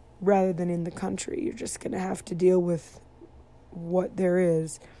rather than in the country. You're just going to have to deal with what there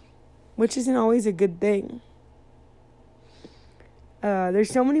is, which isn't always a good thing.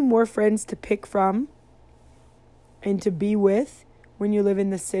 There's so many more friends to pick from and to be with when you live in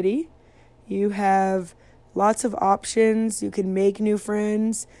the city. You have lots of options. You can make new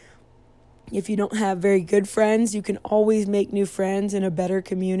friends. If you don't have very good friends, you can always make new friends in a better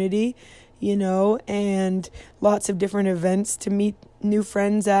community, and lots of different events to meet new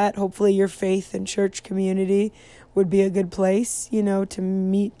friends at. Hopefully your faith and church community would be a good place, to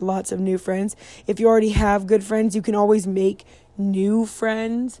meet lots of new friends. If you already have good friends, you can always make new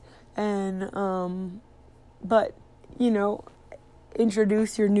friends but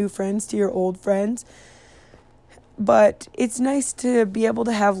introduce your new friends to your old friends. But it's nice to be able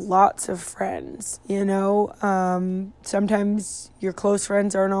to have lots of friends, Sometimes your close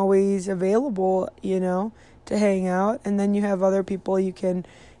friends aren't always available, to hang out. And then you have other people you can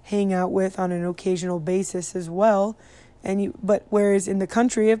hang out with on an occasional basis as well. But whereas in the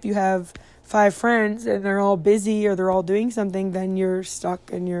country, if you have 5 friends and they're all busy or they're all doing something, then you're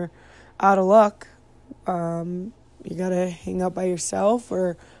stuck and you're out of luck. You gotta hang out by yourself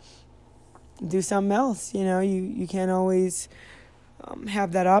or do something else. You can't always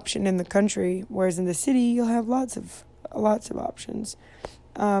have that option in the country, whereas in the city you'll have lots of options.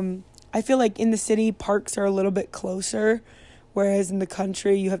 I feel like in the city parks are a little bit closer, whereas in the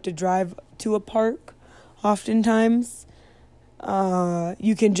country you have to drive to a park oftentimes.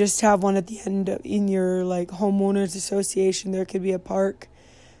 You can just have one at the end in your homeowners association. There could be a park,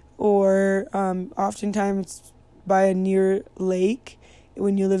 or oftentimes by a near lake.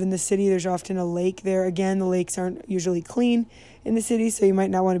 When you live in the city, there's often a lake there. Again, the lakes aren't usually clean in the city, so you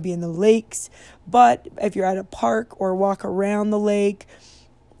might not want to be in the lakes. But if you're at a park or walk around the lake,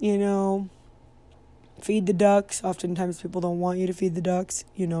 feed the ducks. Oftentimes people don't want you to feed the ducks,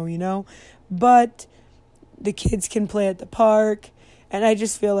 But the kids can play at the park. And I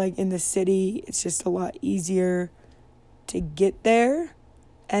just feel like in the city, it's just a lot easier to get there.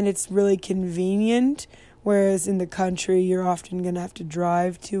 And it's really convenient. Whereas in the country, you're often going to have to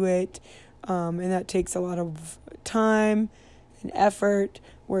drive to it. And that takes a lot of time and effort.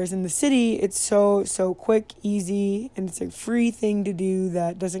 Whereas in the city, it's so quick, easy, and it's a free thing to do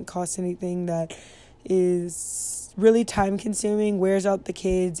that doesn't cost anything, that is really time consuming, wears out the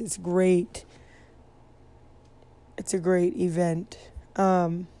kids. It's great. It's a great event.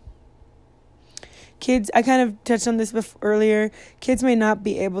 Kids, I kind of touched on this earlier. Kids may not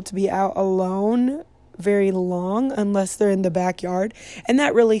be able to be out alone very long unless they're in the backyard, and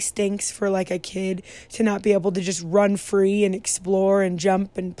that really stinks for a kid to not be able to just run free and explore and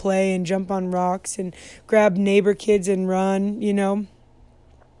jump and play and jump on rocks and grab neighbor kids and run,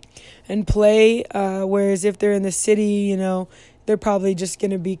 and play, whereas if they're in the city, they're probably just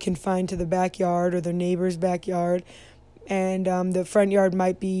going to be confined to the backyard or their neighbor's backyard, and the front yard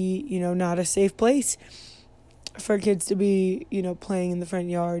might be, not a safe place for kids to be, playing in the front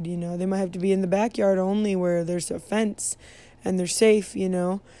yard. They might have to be in the backyard only where there's a fence and they're safe.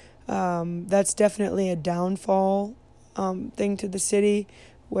 That's definitely a downfall thing to the city,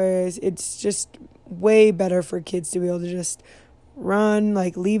 whereas it's just way better for kids to be able to just run,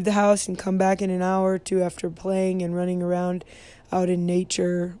 leave the house and come back in an hour or two after playing and running around out in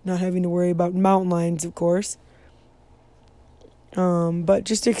nature, not having to worry about mountain lions, of course. But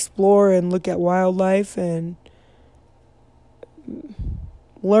just explore and look at wildlife and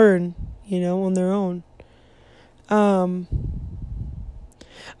learn, on their own. I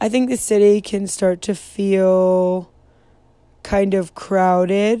think the city can start to feel kind of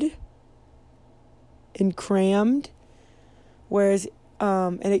crowded and crammed, whereas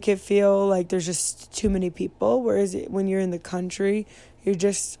and it can feel like there's just too many people, whereas when you're in the country, you're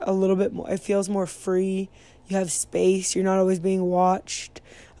just a little bit more, it feels more free. You have space, you're not always being watched.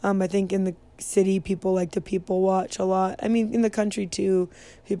 I think in the city, people like to people watch a lot. I mean, in the country too,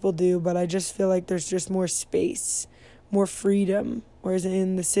 people do, but I just feel like there's just more space, more freedom, whereas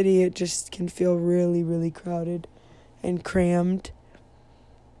in the city, it just can feel really, really crowded and crammed.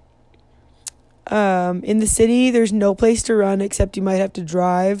 In the city, there's no place to run except you might have to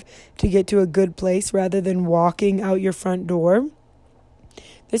drive to get to a good place rather than walking out your front door.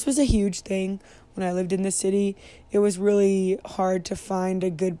 This was a huge thing when I lived in the city. It was really hard to find a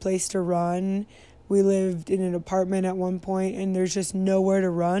good place to run. We lived in an apartment at one point, and there's just nowhere to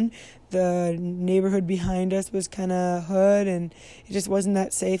run. The neighborhood behind us was kind of hood, and it just wasn't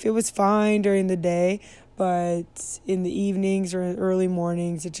that safe. It was fine during the day, but in the evenings or early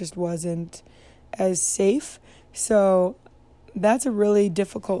mornings, it just wasn't as safe. So that's a really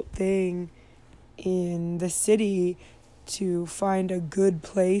difficult thing in the city, to find a good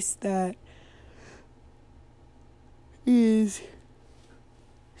place that is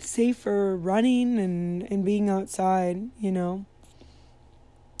safe for running and being outside, In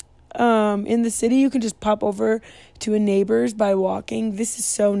the city, you can just pop over to a neighbor's by walking. This is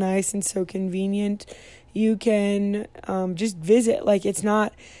so nice and so convenient. You can just visit. Like, it's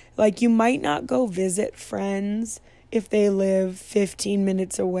not, like, you might not go visit friends if they live 15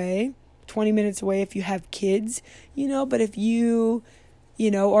 minutes away, 20 minutes away if you have kids, but if you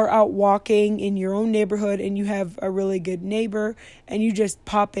are out walking in your own neighborhood and you have a really good neighbor and you just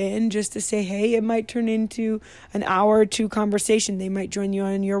pop in just to say, hey, it might turn into an hour or two conversation. They might join you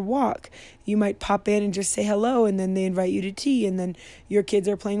on your walk. You might pop in and just say hello, and then they invite you to tea, and then your kids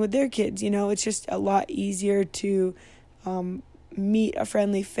are playing with their kids. It's just a lot easier to meet a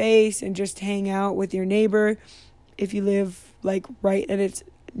friendly face and just hang out with your neighbor if you live like right, and it's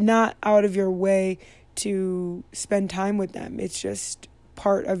not out of your way to spend time with them. It's just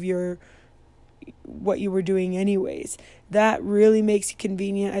part of what you were doing anyways. That really makes it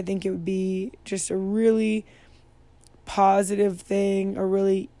convenient. I think it would be just a really positive thing, a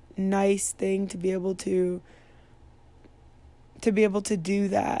really nice thing to be able to do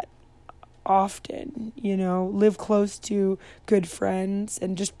that often, live close to good friends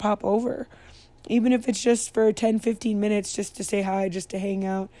and just pop over. Even if it's just for 10-15 minutes, just to say hi, just to hang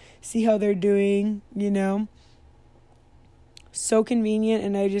out, see how they're doing, So convenient,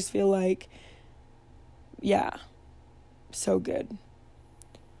 and I just feel like, yeah, so good.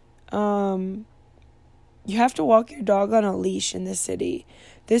 You have to walk your dog on a leash in the city.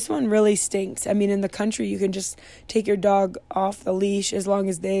 This one really stinks. I mean, in the country, you can just take your dog off the leash as long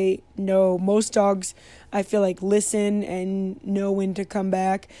as they know. Most dogs, I feel like, listen and know when to come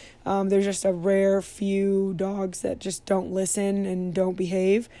back. There's just a rare few dogs that just don't listen and don't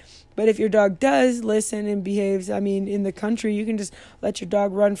behave. But if your dog does listen and behaves, I mean, in the country, you can just let your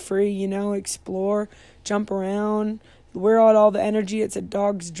dog run free, explore, jump around, wear out all the energy. It's a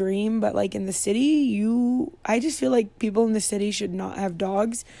dog's dream. But like in the city, I just feel like people in the city should not have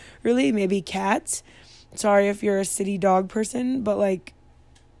dogs, really. Maybe cats. Sorry if you're a city dog person, but like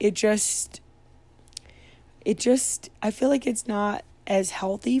it just I feel like it's not as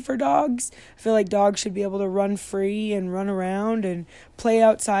healthy for dogs. I feel like dogs should be able to run free and run around and play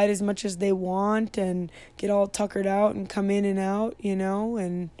outside as much as they want and get all tuckered out and come in and out,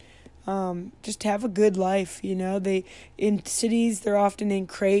 and just have a good life. They, in cities, they're often in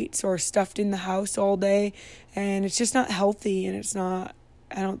crates or stuffed in the house all day, and it's just not healthy, and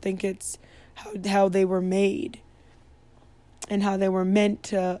I don't think it's how they were made and how they were meant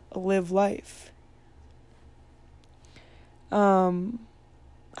to live life.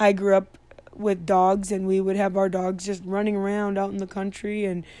 I grew up with dogs, and we would have our dogs just running around out in the country,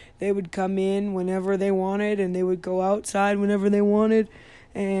 and they would come in whenever they wanted, and they would go outside whenever they wanted.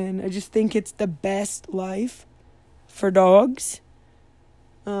 And I just think it's the best life for dogs.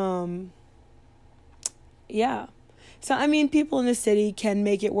 Yeah. So, I mean, people in the city can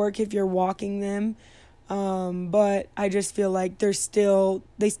make it work if you're walking them. But I just feel like they still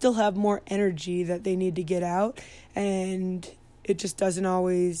have more energy that they need to get out, and it just doesn't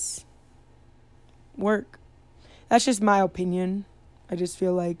always work. That's just my opinion. I just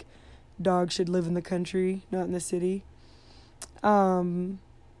feel like dogs should live in the country, not in the city.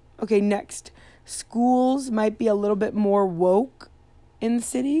 Okay, next. Schools might be a little bit more woke in the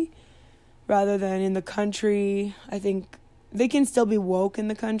city rather than in the country. I think they can still be woke in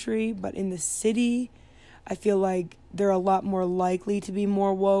the country, but in the city, I feel like they're a lot more likely to be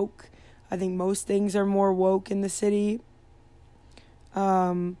more woke. I think most things are more woke in the city.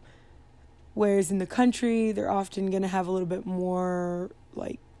 Whereas in the country, they're often going to have a little bit more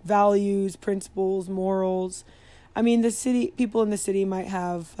like values, principles, morals. I mean, people in the city might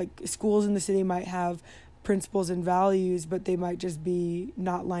have, like, schools in the city might have principles and values, but they might just be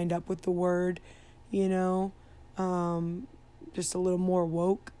not lined up with the word, just a little more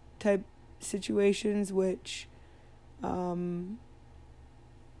woke type situations, which, you're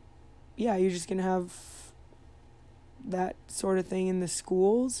just going to have that sort of thing in the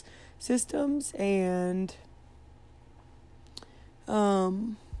schools systems, and,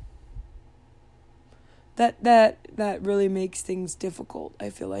 that really makes things difficult,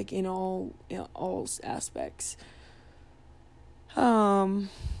 I feel like, in all aspects. Living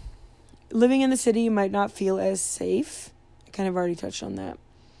in the city, you might not feel as safe. I kind of already touched on that.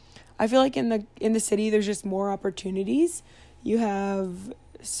 I feel like in the city, there's just more opportunities. You have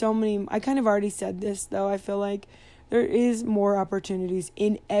so many. I kind of already said this, though. I feel like there is more opportunities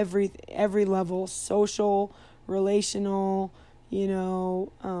in every level: social, relational,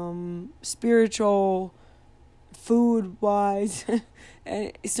 spiritual, food-wise,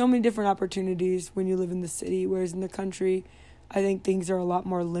 and so many different opportunities when you live in the city. Whereas in the country, I think things are a lot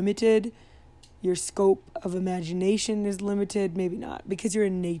more limited. Your scope of imagination is limited. Maybe not, because you're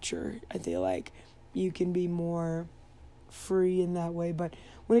in nature. I feel like you can be more free in that way. But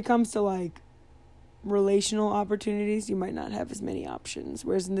when it comes to like relational opportunities, you might not have as many options.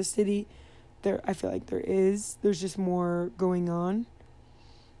 Whereas in the city, I feel like there's just more going on.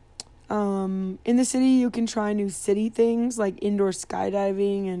 In the city, you can try new city things like indoor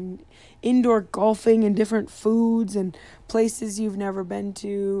skydiving and indoor golfing and different foods and places you've never been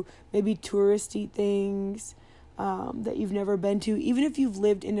to, maybe touristy things that you've never been to. Even if you've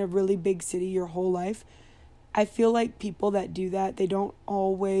lived in a really big city your whole life, I feel like people that do that, they don't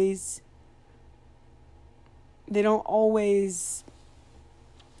always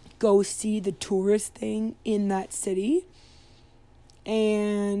go see the tourist thing in that city.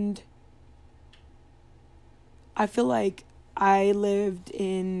 And I feel like I lived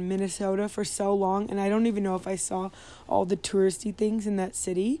in Minnesota for so long, and I don't even know if I saw all the touristy things in that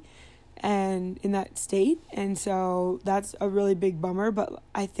city and in that state. And so that's a really big bummer, but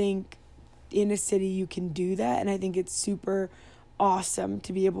I think in a city you can do that, and I think it's super awesome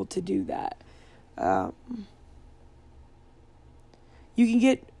to be able to do that. You can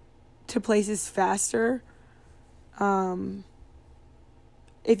get to places faster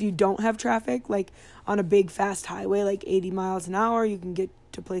if you don't have traffic, like on a big fast highway, like 80 miles an hour, you can get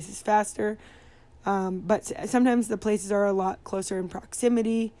to places faster. But sometimes the places are a lot closer in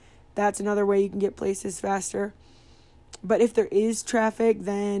proximity. That's another way you can get places faster. But if there is traffic,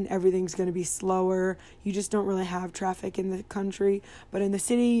 then everything's going to be slower. You just don't really have traffic in the country. But in the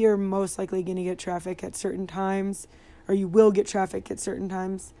city, you're most likely going to get traffic at certain times, or you will get traffic at certain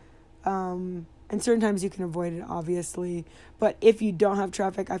times. And certain times you can avoid it, obviously. But if you don't have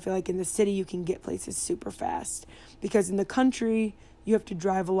traffic, I feel like in the city you can get places super fast. Because in the country, you have to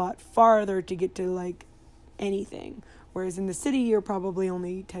drive a lot farther to get to, like, anything. Whereas in the city, you're probably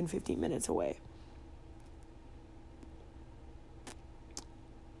only 10, 15 minutes away.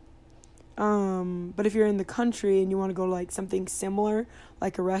 But if you're in the country and you want to go to, like, something similar,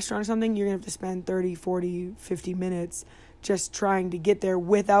 like a restaurant or something, you're going to have to spend 30, 40, 50 minutes just trying to get there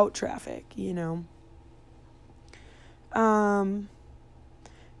without traffic, you know.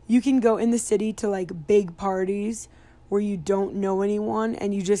 You can go in the city to, like, big parties where you don't know anyone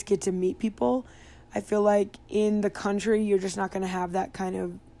and you just get to meet people. I feel like in the country, you're just not going to have that kind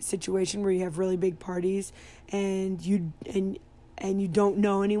of situation where you have really big parties and you don't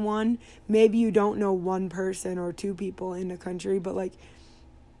know anyone. Maybe you don't know one person or two people in the country, but, like,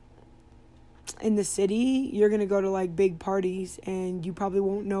 in the city, you're going to go to, like, big parties and you probably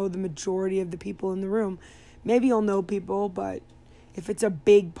won't know the majority of the people in the room. Maybe you'll know people, but if it's a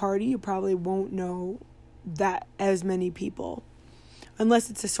big party, you probably won't know that as many people,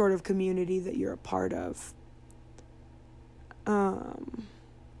 unless it's a sort of community that you're a part of.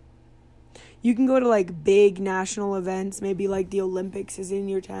 You can go to, like, big national events, maybe, like, the Olympics is in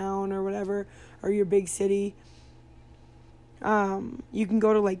your town or whatever, or your big city. You can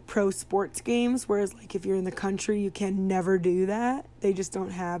go to, like, pro sports games, whereas, like, if you're in the country, you can never do that. They just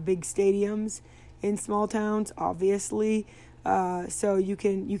don't have big stadiums in small towns, obviously. So you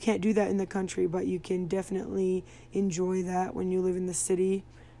can't do that in the country, but you can definitely enjoy that when you live in the city.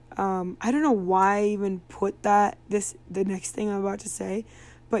 I don't know why I even put the next thing I'm about to say,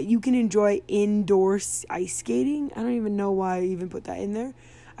 but you can enjoy indoor ice skating. I don't even know why I even put that in there.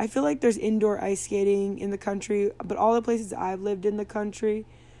 I feel like there's indoor ice skating in the country, but all the places I've lived in the country,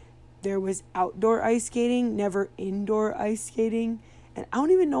 there was outdoor ice skating, never indoor ice skating. And I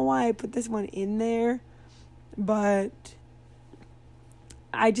don't even know why I put this one in there, but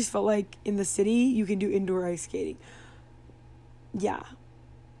I just felt like in the city, you can do indoor ice skating. Yeah.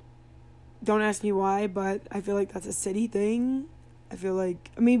 Don't ask me why, but I feel like that's a city thing. I feel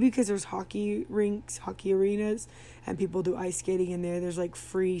like maybe because there's hockey rinks, hockey arenas, and people do ice skating in there. There's, like,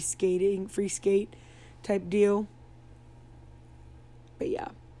 free skate type deal. But yeah.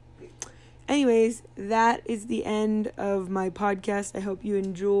 Anyways, that is the end of my podcast. I hope you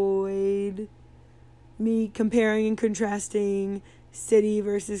enjoyed me comparing and contrasting city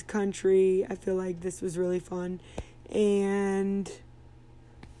versus country. I feel like this was really fun. And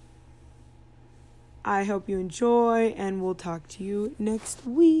I hope you enjoy, and we'll talk to you next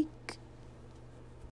week.